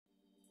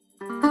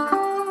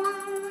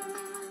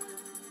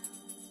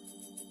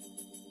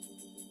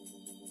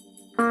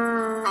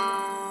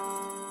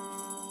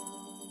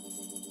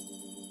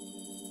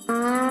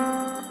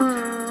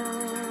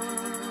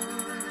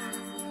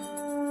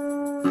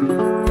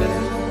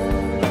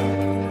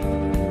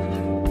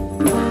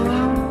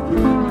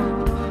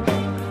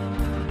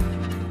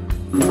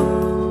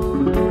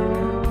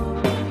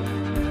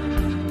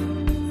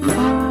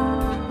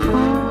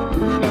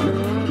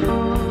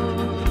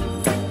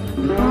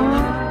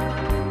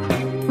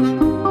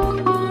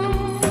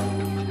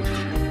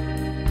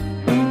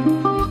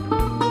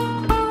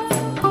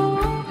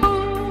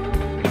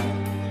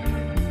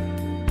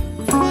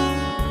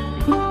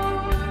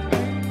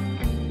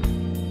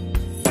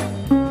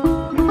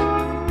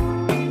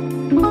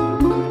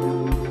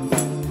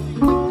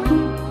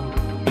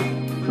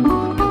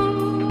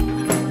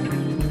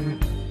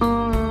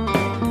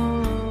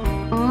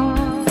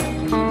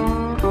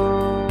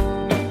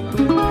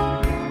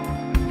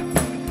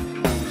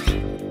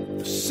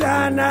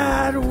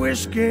Cyanide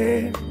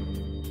whiskey,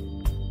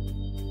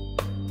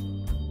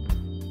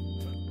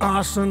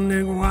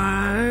 arsenic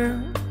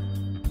wine,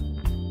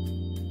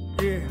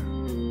 yeah.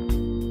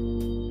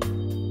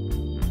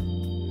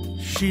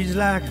 She's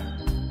like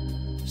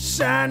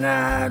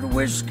cyanide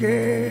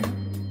whiskey,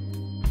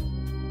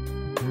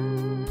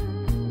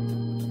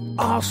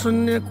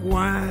 arsenic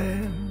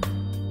wine.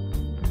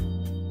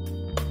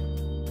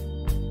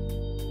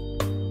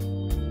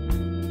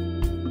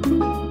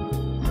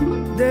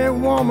 That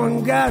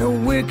woman got a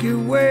wicked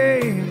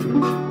way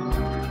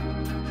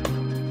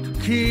to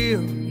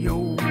kill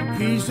your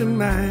peace of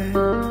mind.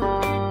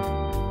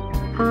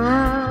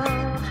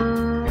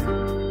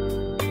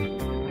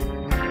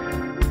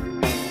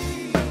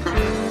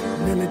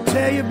 Let me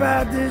tell you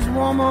about this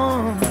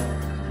woman.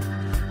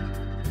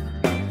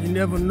 You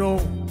never know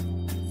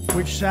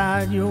which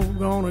side you're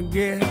gonna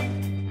get.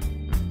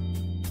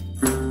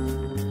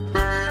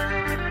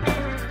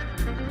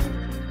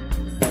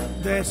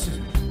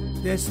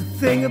 That's the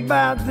thing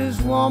about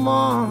this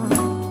woman.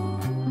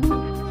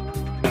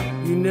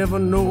 You never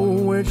know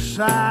which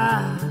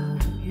side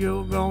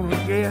you're gonna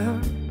get.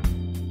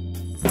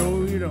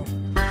 No, you don't.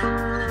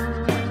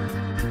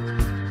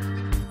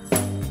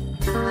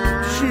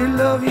 She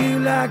love you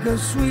like a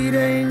sweet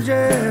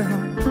angel.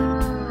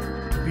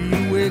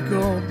 You wake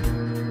up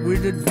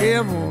with the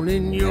devil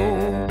in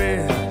your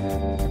bed.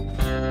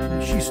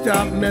 She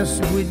stop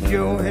messing with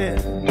your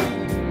head.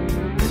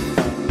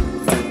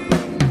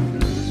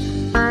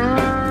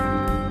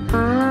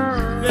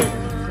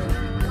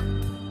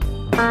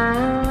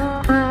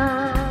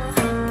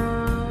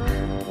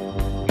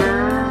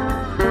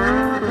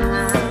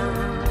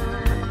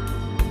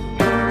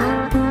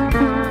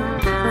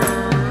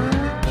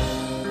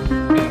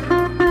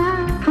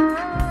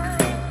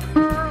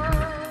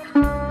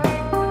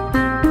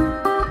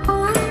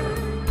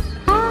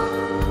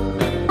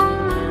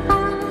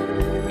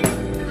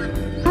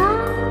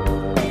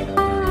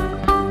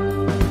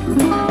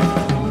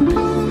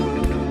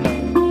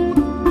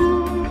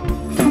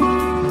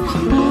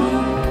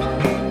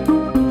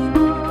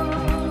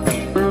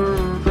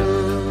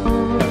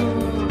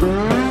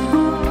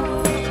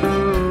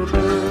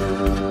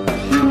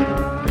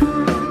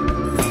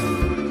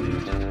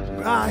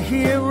 I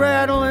hear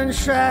rattling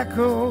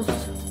shackles.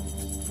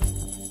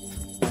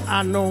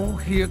 I know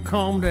here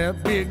come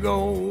that big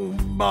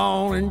old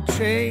ball and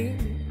chain.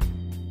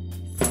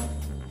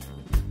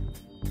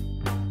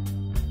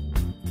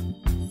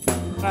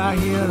 I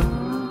hear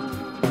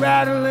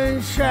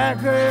rattling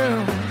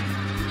shackles.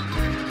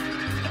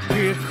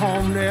 Here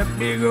come that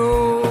big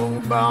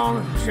old ball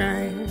and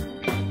chain.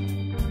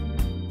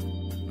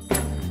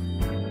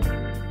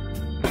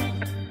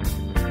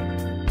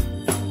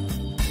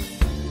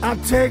 I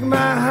take my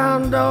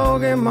hound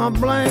dog and my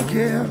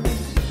blanket.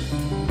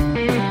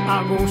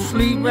 I go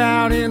sleep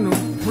out in the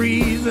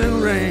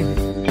freezing rain,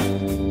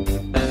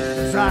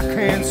 'cause I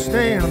can't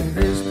stand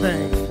this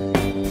thing.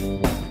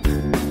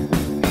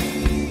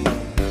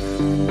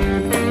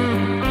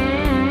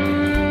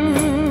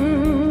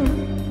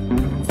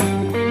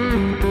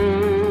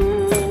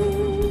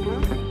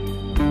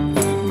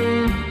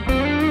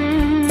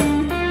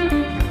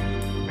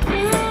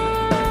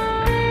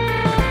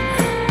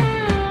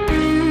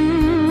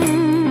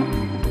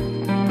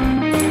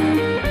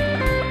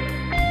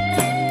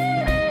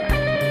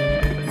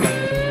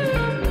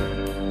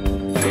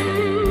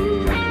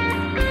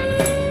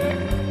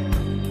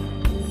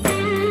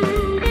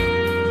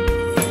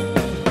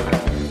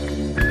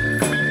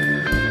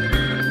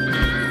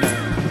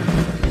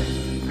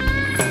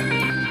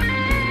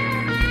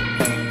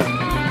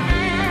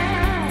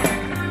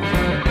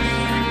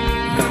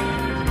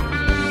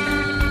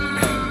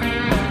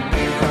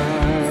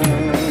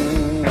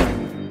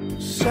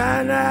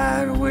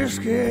 Cyanide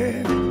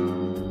whiskey,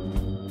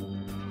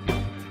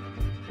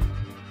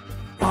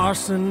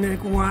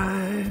 arsenic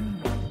wine.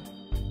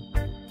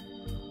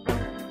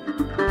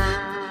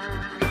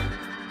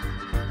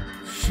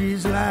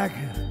 She's like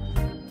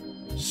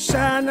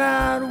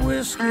cyanide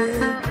whiskey,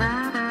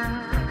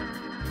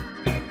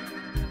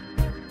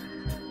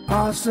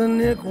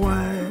 arsenic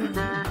wine.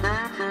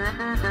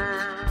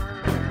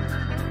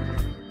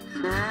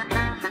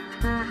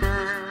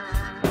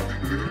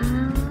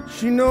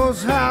 She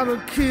knows how to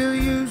kill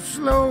you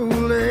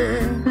slowly,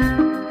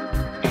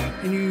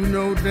 and you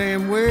know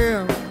damn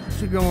well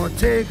she's gonna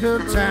take her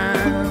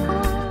time,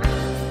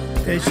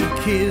 that she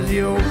kills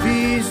your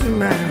peace of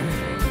mind.